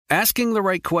Asking the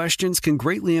right questions can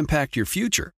greatly impact your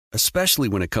future, especially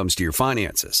when it comes to your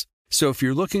finances. So if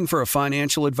you're looking for a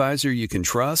financial advisor you can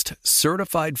trust,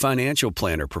 certified financial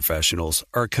planner professionals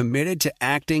are committed to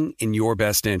acting in your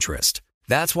best interest.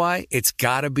 That's why it's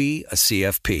got to be a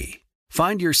CFP.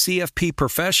 Find your CFP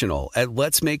professional at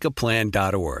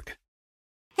letsmakeaplan.org.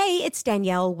 Hey, it's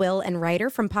Danielle, Will, and Ryder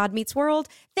from Pod Meets World.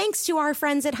 Thanks to our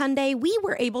friends at Hyundai, we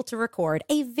were able to record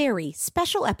a very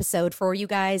special episode for you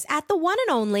guys at the one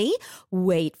and only,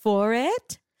 wait for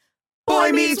it,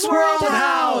 Boy Meets World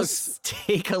House!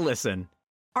 Take a listen.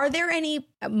 Are there any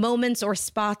moments or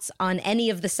spots on any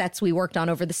of the sets we worked on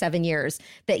over the 7 years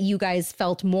that you guys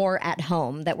felt more at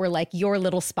home, that were like your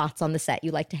little spots on the set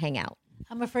you like to hang out?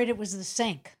 I'm afraid it was the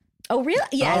sink. Oh, really?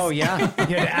 Yes. Oh, yeah. You had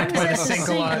to act by the sink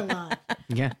a lot.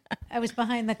 Yeah. I was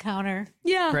behind the counter.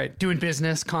 Yeah. Right. Doing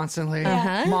business constantly.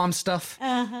 Uh-huh. Mom stuff.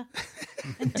 And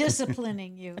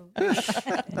disciplining you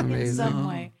in some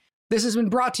way. This has been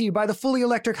brought to you by the fully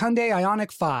electric Hyundai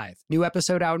Ioniq 5. New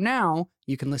episode out now.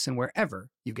 You can listen wherever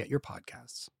you get your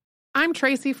podcasts. I'm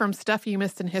Tracy from Stuff You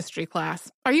Missed in History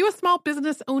class. Are you a small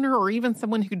business owner or even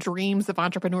someone who dreams of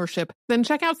entrepreneurship? Then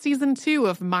check out Season 2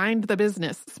 of Mind the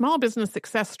Business, Small Business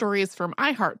Success Stories from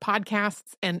iHeart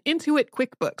Podcasts and Intuit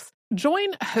QuickBooks.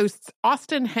 Join hosts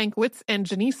Austin Hankwitz and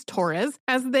Janice Torres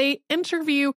as they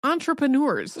interview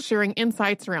entrepreneurs sharing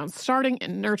insights around starting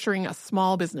and nurturing a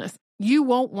small business. You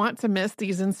won't want to miss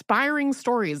these inspiring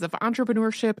stories of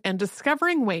entrepreneurship and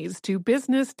discovering ways to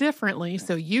business differently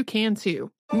so you can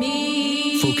too.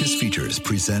 Focus Features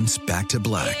presents Back to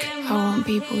Black. I want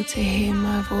people to hear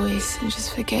my voice and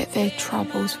just forget their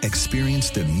troubles. Experience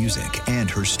the music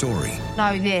and her story.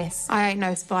 Know this, I ain't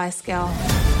no Spice Girl.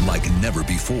 Like never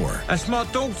before. That's my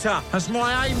daughter. That's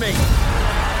my Amy.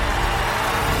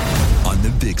 On the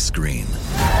big screen.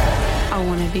 I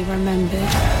want to be remembered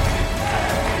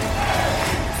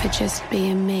for just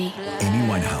being me. Amy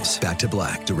Winehouse, Back to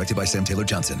Black, directed by Sam Taylor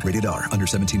Johnson. Rated R, under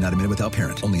 17, not a minute without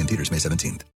parent. Only in theaters May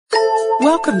 17th.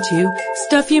 Welcome to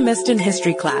Stuff You Missed in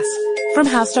History class from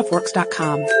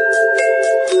HowStuffWorks.com.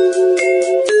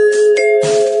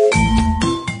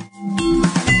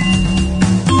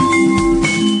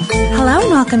 Hello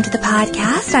and welcome to the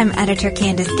podcast. I'm editor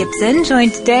Candace Gibson,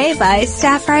 joined today by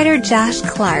staff writer Josh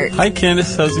Clark. Hi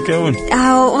Candace, how's it going?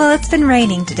 Oh, well, it's been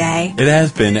raining today. It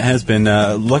has been.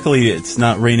 Luckily, it's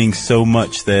not raining so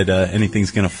much that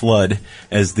anything's going to flood,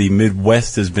 as the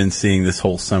Midwest has been seeing this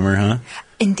whole summer, huh?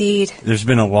 Indeed. There's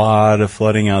been a lot of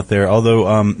flooding out there,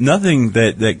 although nothing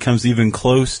that comes even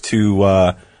close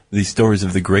to the stories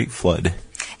of the Great Flood.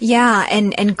 Yeah,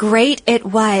 and great it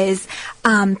was.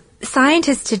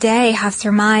 Scientists today have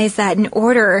surmised that in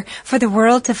order for the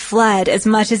world to flood as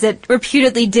much as it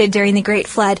reputedly did during the Great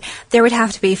Flood, there would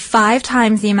have to be 5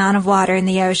 times the amount of water in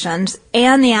the oceans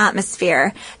and the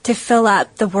atmosphere to fill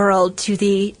up the world to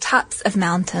the tops of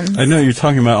mountains. I know you're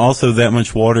talking about also that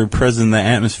much water present in the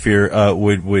atmosphere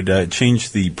would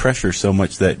change the pressure so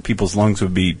much that people's lungs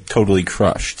would be totally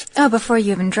crushed. Oh, before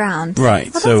you even drowned.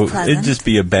 Right. Well, so it'd just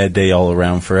be a bad day all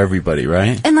around for everybody,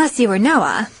 right? Unless you were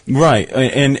Noah. Right.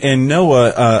 And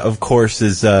Noah, of course,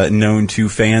 is known to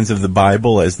fans of the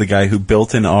Bible as the guy who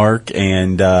built an ark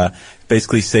and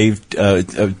basically saved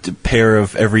a pair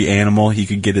of every animal he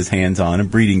could get his hands on, a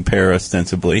breeding pair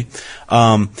ostensibly.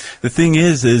 The thing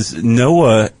is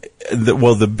Noah,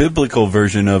 the biblical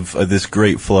version of this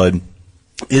great flood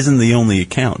isn't the only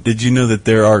account. Did you know that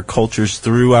there are cultures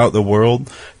throughout the world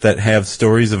that have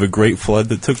stories of a great flood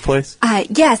that took place?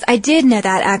 Yes, I did know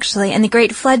that, actually. And the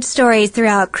Great Flood stories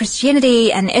throughout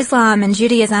Christianity and Islam and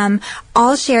Judaism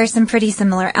all share some pretty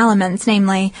similar elements,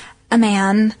 namely a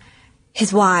man,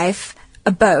 his wife,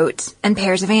 a boat, and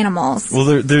pairs of animals.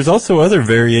 Well, there's also other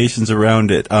variations around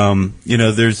it.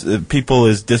 There's people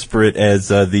as disparate as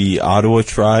the Ottawa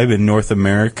tribe in North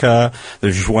America.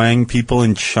 There's Zhuang people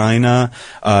in China,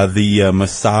 the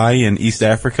Maasai in East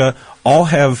Africa. All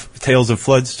have tales of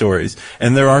flood stories,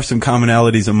 and there are some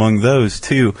commonalities among those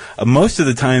too. Most of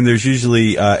the time, there's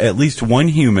usually at least one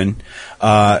human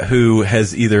who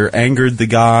has either angered the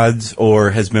gods or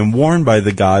has been warned by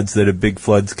the gods that a big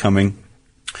flood's coming.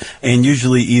 And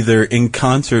usually either in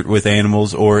concert with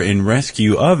animals or in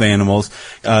rescue of animals,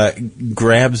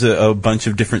 grabs a bunch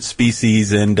of different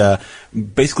species and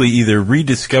basically either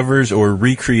rediscovers or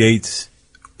recreates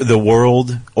the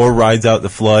world, or rides out the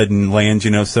flood and lands,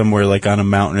 somewhere like on a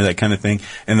mountain or that kind of thing,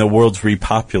 and the world's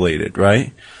repopulated,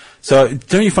 right? So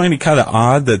don't you find it kind of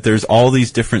odd that there's all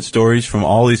these different stories from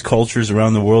all these cultures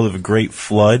around the world of a great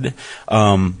flood?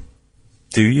 Do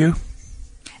you?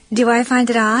 Do I find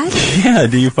it odd? Yeah,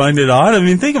 do you find it odd? I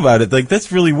mean, think about it. Like,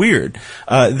 that's really weird.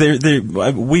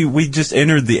 We just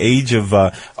entered the age of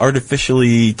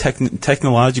artificially,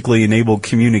 technologically enabled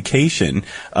communication,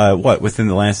 within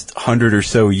the last 100 or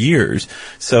so years.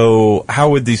 So how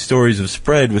would these stories have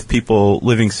spread with people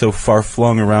living so far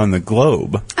flung around the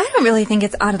globe? I don't really think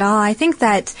it's odd at all. I think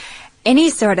that any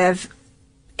sort of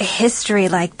history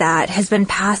like that has been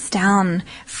passed down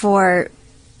for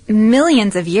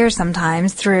millions of years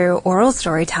sometimes through oral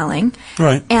storytelling.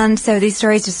 Right. And so these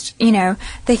stories just,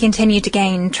 they continue to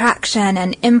gain traction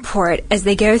and import as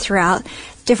they go throughout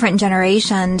different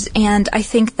generations. And I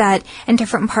think that in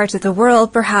different parts of the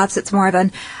world, perhaps it's more of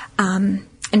an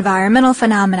environmental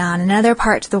phenomenon. In other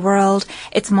parts of the world,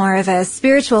 it's more of a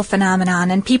spiritual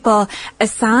phenomenon, and people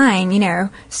assign,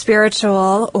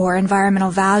 spiritual or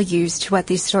environmental values to what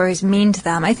these stories mean to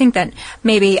them. I think that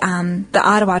maybe the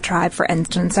Ottawa tribe, for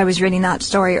instance, I was reading that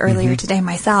story earlier today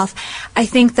myself, I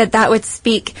think that would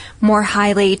speak more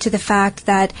highly to the fact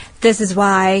that this is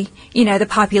why, the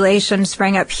population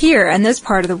sprang up here in this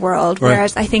part of the world,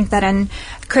 whereas I think that in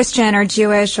Christian or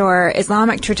Jewish or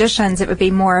Islamic traditions, it would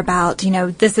be more about,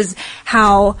 this is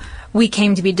how we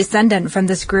came to be descendant from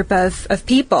this group of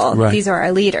people. Right. These are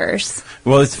our leaders.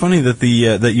 Well, it's funny that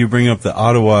that you bring up the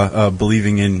Ottawa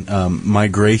believing in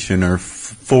migration or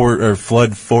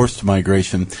flood forced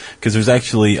migration, because there's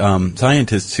actually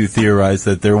scientists who theorize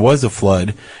that there was a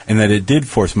flood and that it did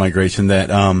force migration. That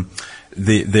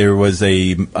there was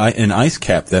an ice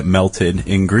cap that melted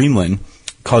in Greenland,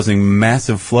 causing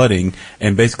massive flooding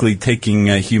and basically taking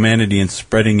humanity and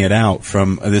spreading it out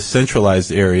from this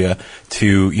centralized area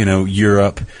to,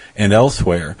 Europe and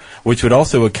elsewhere, which would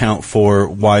also account for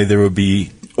why there would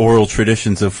be oral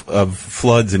traditions of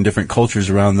floods in different cultures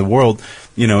around the world.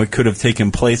 It could have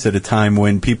taken place at a time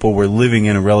when people were living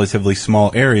in a relatively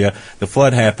small area. The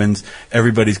flood happens,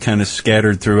 everybody's kind of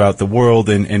scattered throughout the world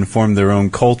and formed their own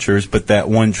cultures, but that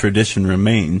one tradition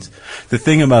remains. The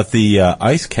thing about the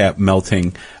ice cap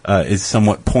melting is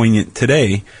somewhat poignant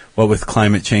today, with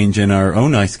climate change and our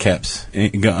own ice caps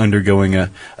undergoing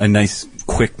a nice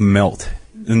quick melt.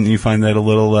 And you find that a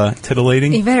little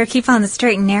titillating? You better keep on the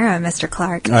straight and narrow, Mr.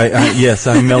 Clark. Yes,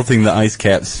 I'm melting the ice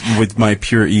caps with my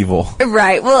pure evil.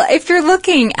 Right. Well, if you're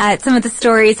looking at some of the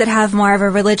stories that have more of a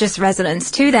religious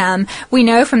resonance to them, we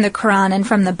know from the Quran and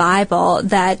from the Bible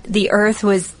that the earth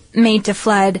was made to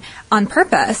flood on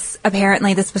purpose.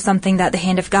 Apparently, this was something that the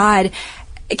hand of God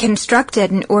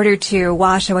constructed in order to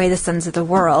wash away the sins of the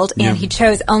world, and he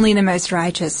chose only the most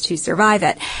righteous to survive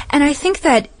it. And I think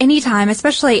that any time,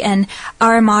 especially in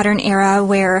our modern era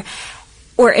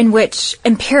in which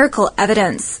empirical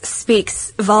evidence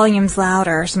speaks volumes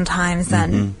louder sometimes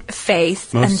than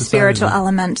faith and spiritual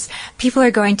elements, people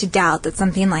are going to doubt that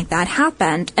something like that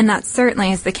happened, and that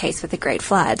certainly is the case with the Great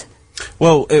Flood.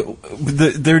 Well,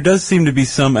 there does seem to be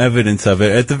some evidence of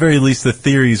it. At the very least, the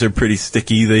theories are pretty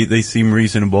sticky. They seem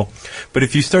reasonable. But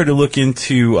if you start to look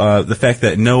into the fact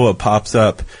that Noah pops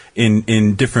up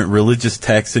in different religious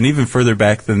texts, and even further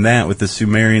back than that with the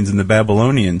Sumerians and the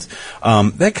Babylonians,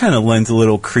 that kind of lends a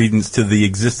little credence to the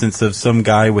existence of some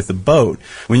guy with a boat.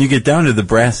 When you get down to the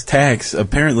brass tacks,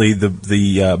 apparently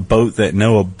the boat that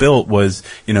Noah built was,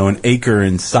 an acre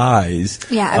in size.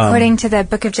 Yeah, according to the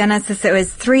Book of Genesis, it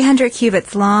was 300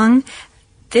 cubits long,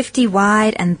 50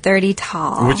 wide, and 30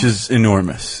 tall. Which is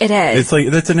enormous. It is. It's like,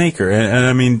 that's an acre. And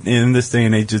I mean, in this day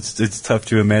and age, it's tough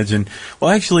to imagine.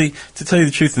 Well, actually, to tell you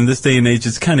the truth, in this day and age,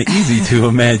 it's kind of easy to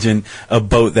imagine a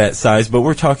boat that size, but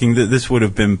we're talking that this would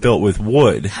have been built with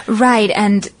wood. Right,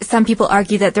 and some people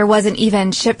argue that there wasn't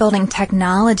even shipbuilding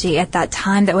technology at that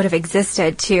time that would have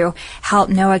existed to help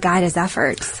Noah guide his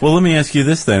efforts. Well, let me ask you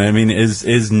this then. I mean,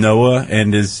 is Noah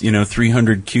and his,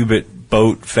 300 cubit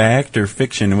boat fact or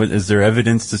fiction? Is there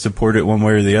evidence to support it one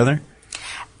way or the other?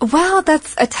 Well,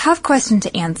 that's a tough question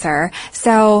to answer.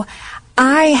 So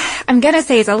I'm going to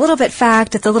say it's a little bit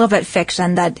fact, it's a little bit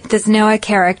fiction that this Noah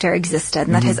character existed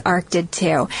and that his ark did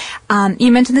too.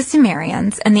 You mentioned the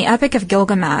Sumerians. In the Epic of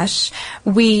Gilgamesh,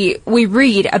 we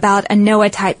read about a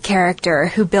Noah-type character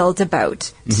who builds a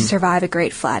boat to survive a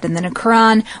great flood. And then in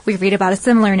Quran, we read about a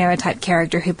similar Noah-type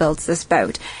character who builds this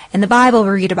boat. In the Bible, we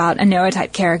read about a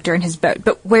Noah-type character and his boat.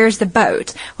 But where's the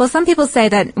boat? Well, some people say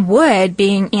that wood,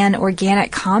 being an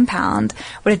organic compound,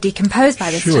 would have decomposed by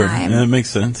this time. Sure, that makes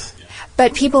sense.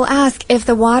 But people ask, if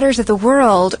the waters of the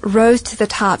world rose to the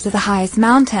tops of the highest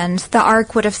mountains, the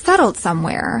ark would have settled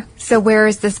somewhere. So where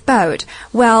is this boat?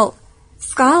 Well,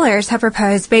 scholars have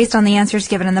proposed, based on the answers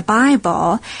given in the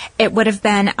Bible, it would have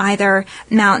been either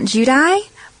Mount Judai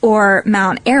or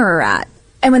Mount Ararat.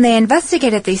 And when they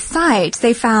investigated these sites,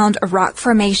 they found a rock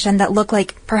formation that looked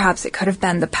like perhaps it could have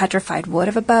been the petrified wood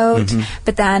of a boat.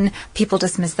 But then people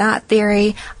dismissed that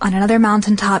theory. On another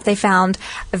mountaintop, they found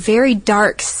a very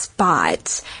dark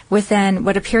spot within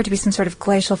what appeared to be some sort of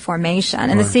glacial formation.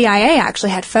 And the CIA actually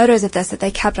had photos of this that they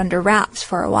kept under wraps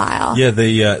for a while. Yeah,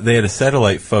 they had a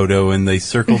satellite photo, and they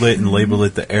circled it and labeled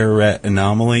it the Ararat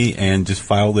anomaly and just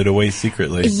filed it away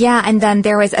secretly. Yeah, and then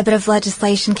there was a bit of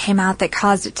legislation came out that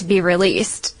caused it to be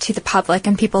released to the public,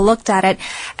 and people looked at it,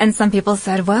 and some people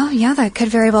said, well, yeah, that could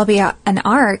very well be an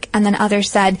arc. And then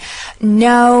others said,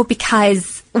 no,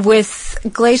 because with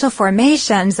glacial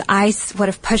formations, ice would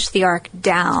have pushed the arc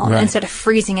down instead of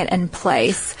freezing it in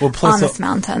place on this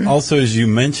mountain. Also, as you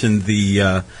mentioned,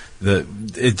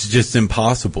 it's just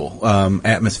impossible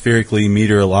atmospherically,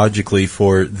 meteorologically,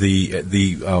 for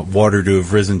the water to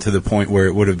have risen to the point where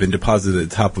it would have been deposited at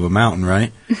the top of a mountain,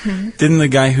 right? Didn't the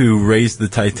guy who raised the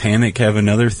Titanic have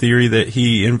another theory that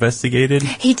he investigated?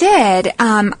 He did.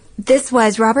 This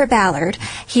was Robert Ballard.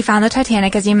 He found the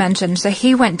Titanic, as you mentioned, so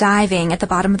he went diving at the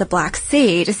bottom of the Black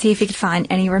Sea to see if he could find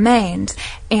any remains,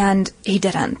 and he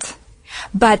didn't.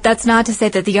 But that's not to say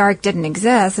that the Ark didn't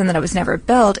exist and that it was never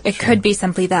built. It could be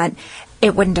simply that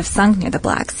it wouldn't have sunk near the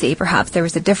Black Sea. Perhaps there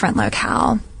was a different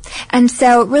locale. And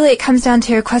so really it comes down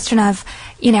to a question of,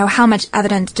 how much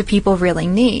evidence do people really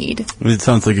need? It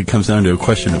sounds like it comes down to a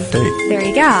question of faith. There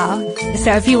you go.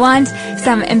 So if you want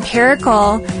some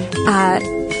empirical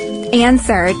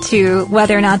answer to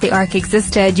whether or not the Ark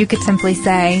existed, you could simply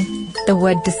say the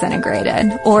wood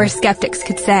disintegrated, or skeptics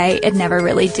could say it never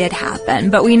really did happen.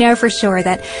 But we know for sure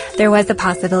that there was the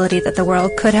possibility that the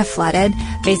world could have flooded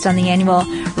based on the annual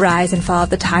rise and fall of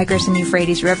the Tigris and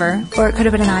Euphrates River, or it could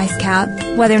have been an ice cap.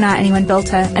 Whether or not anyone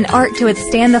built an ark to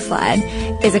withstand the flood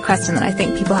is a question that I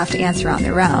think people have to answer on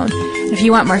their own. If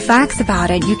you want more facts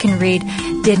about it, you can read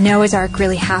Did Noah's Ark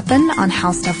Really Happen on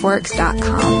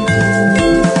HowStuffWorks.com.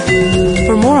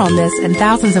 For more on this and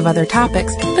thousands of other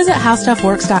topics, visit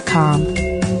HowStuffWorks.com.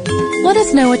 Let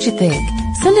us know what you think.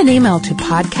 Send an email to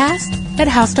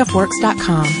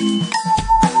podcast@HowStuffWorks.com.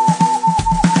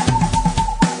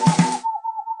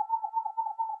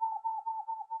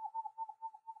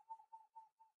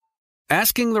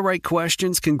 Asking the right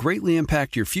questions can greatly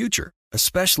impact your future,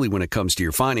 especially when it comes to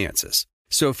your finances.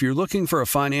 So if you're looking for a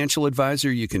financial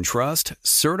advisor you can trust,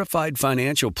 certified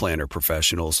financial planner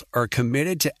professionals are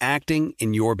committed to acting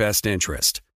in your best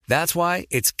interest. That's why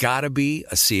it's got to be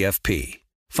a CFP.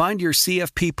 Find your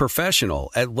CFP professional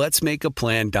at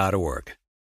letsmakeaplan.org.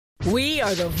 We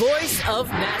are the voice of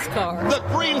NASCAR. The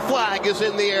green flag is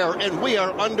in the air, and we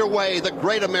are underway. The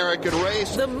Great American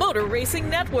Race. The Motor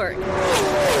Racing Network.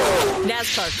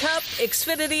 NASCAR Cup,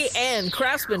 Xfinity, and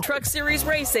Craftsman Truck Series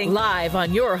Racing live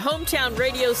on your hometown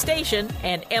radio station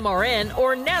and MRN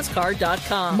or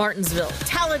NASCAR.com. Martinsville,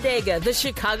 Talladega, the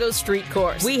Chicago Street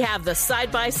Course. We have the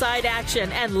side-by-side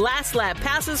action and last lap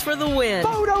passes for the win.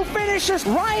 Photo finishes.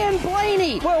 Ryan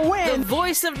Blaney will win. The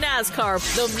voice of NASCAR,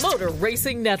 the Motor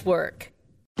Racing Network.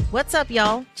 What's up,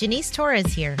 y'all? Janice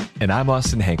Torres here. And I'm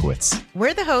Austin Hankwitz.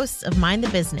 We're the hosts of Mind the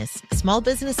Business, Small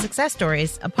Business Success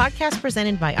Stories, a podcast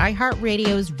presented by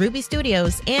iHeartRadio's Ruby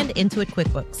Studios and Intuit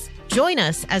QuickBooks. Join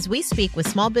us as we speak with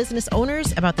small business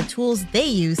owners about the tools they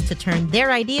use to turn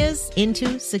their ideas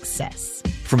into success.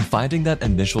 From finding that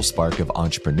initial spark of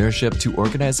entrepreneurship to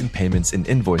organizing payments and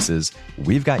invoices,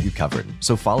 we've got you covered.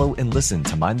 So follow and listen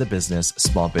to Mind the Business,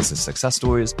 Small Business Success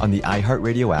Stories on the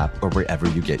iHeartRadio app or wherever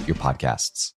you get your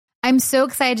podcasts. I'm so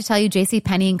excited to tell you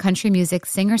JCPenney and country music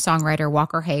singer-songwriter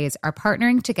Walker Hayes are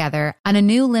partnering together on a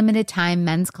new limited-time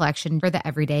men's collection for the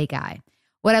everyday guy.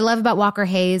 What I love about Walker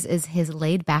Hayes is his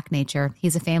laid-back nature.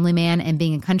 He's a family man, and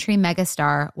being a country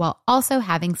megastar while also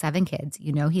having 7 kids,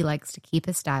 you know he likes to keep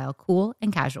his style cool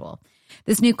and casual.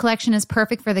 This new collection is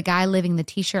perfect for the guy living the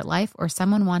t-shirt life or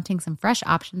someone wanting some fresh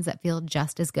options that feel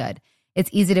just as good.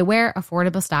 It's easy to wear,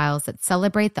 affordable styles that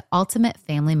celebrate the ultimate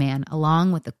family man,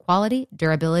 along with the quality,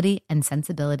 durability, and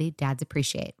sensibility dads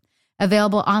appreciate.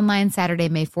 Available online Saturday,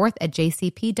 May 4th at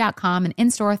jcp.com and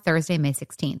in-store Thursday, May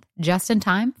 16th, just in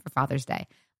time for Father's Day.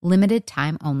 Limited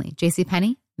time only.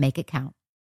 JCPenney, make it count.